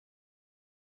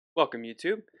Welcome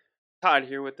YouTube. Todd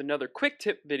here with another quick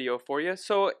tip video for you.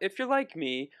 So if you're like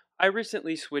me, I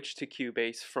recently switched to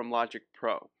Cubase from Logic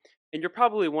Pro. And you're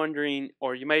probably wondering,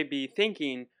 or you might be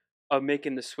thinking of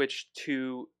making the switch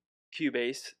to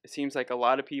Cubase. It seems like a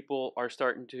lot of people are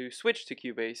starting to switch to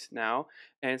Cubase now.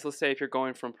 And so let's say if you're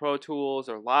going from Pro Tools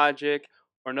or Logic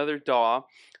or another DAW,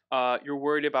 you're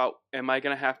worried about, am I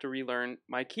going to have to relearn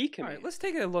my key All command? right, let's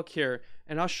take a look here,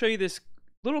 and I'll show you this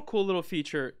cool little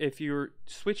feature if you're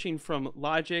switching from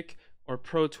Logic or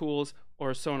Pro Tools or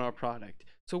a Sonar product.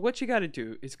 So what you got to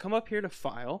do is come up here to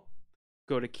File,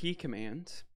 go to Key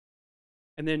Commands,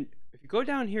 and then if you go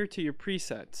down here to your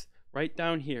presets, right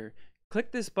down here,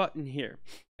 click this button here.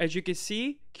 As you can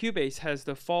see, Cubase has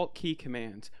default key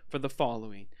commands for the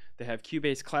following. They have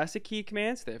Cubase Classic key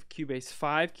commands, they have Cubase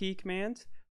 5 key commands,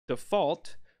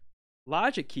 default,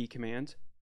 Logic key commands,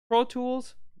 Pro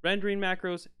Tools, rendering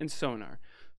macros, and Sonar.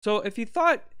 So if you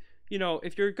thought,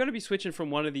 if you're going to be switching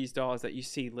from one of these DAWs that you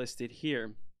see listed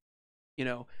here,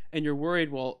 and you're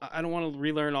worried, well, I don't want to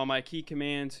relearn all my key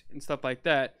commands and stuff like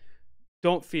that,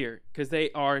 don't fear, because they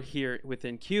are here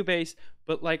within Cubase.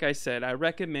 But like I said, I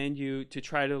recommend you to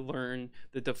try to learn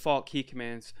the default key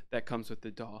commands that comes with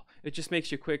the DAW. It just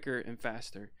makes you quicker and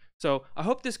faster. So I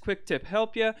hope this quick tip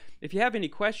helped you. If you have any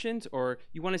questions or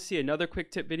you want to see another quick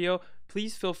tip video,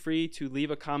 please feel free to leave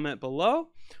a comment below.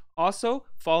 Also,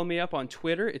 follow me up on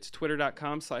Twitter. It's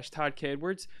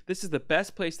twitter.com/ToddKEdwards. This is the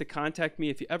best place to contact me.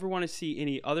 If you ever want to see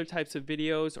any other types of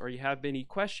videos or you have any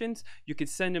questions, you can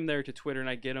send them there to Twitter and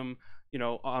I get them,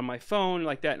 on my phone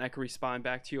like that, and I can respond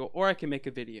back to you, or I can make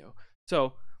a video.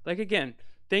 So, again,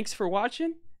 thanks for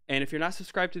watching. And if you're not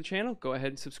subscribed to the channel, go ahead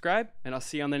and subscribe, and I'll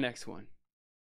see you on the next one.